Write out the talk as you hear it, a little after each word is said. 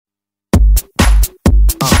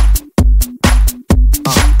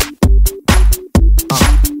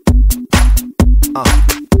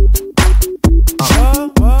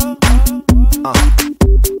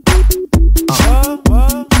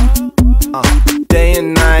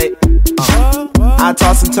I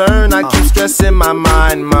toss and turn, I keep stressing my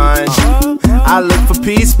mind. I look for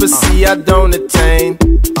peace, but see I don't attain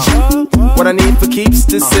what I need for keeps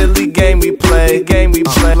this silly game we play.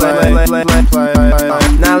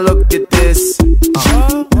 Now look at this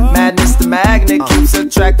madness, the magnet keeps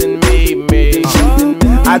attracting me.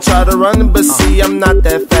 I try to run, but see I'm not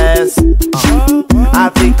that fast. I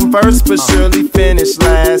think I'm first, but surely finish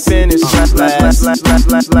last.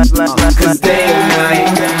 Cause day and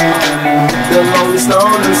night, the lonely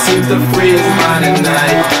stoner seems to free his mind at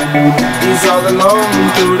night. He's all alone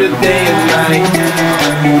through the day and night.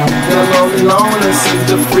 The lonely loner seems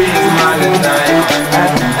to free his mind at night.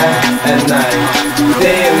 At night,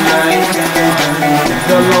 day and night.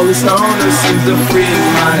 The lonely stoner seems to free his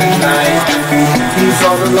mind at night. He's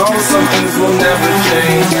all alone, some things will never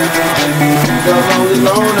change. The lonely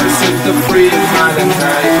loner seems to free his mind at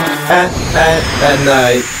night. At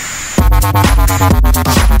night.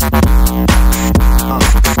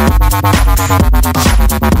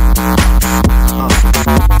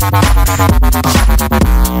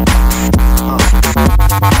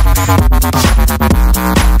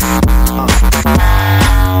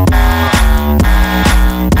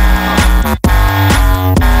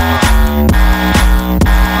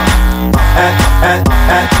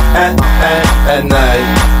 At night. At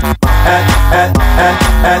night.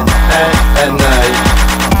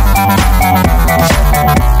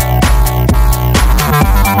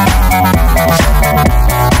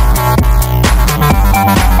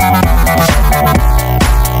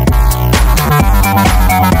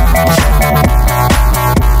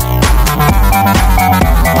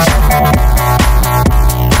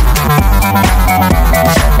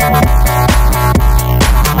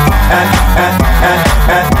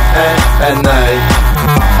 At night.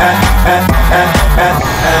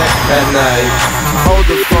 At night. Hold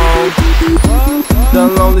the phone. The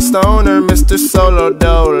lonely stoner, Mr. Solo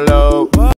Dolo.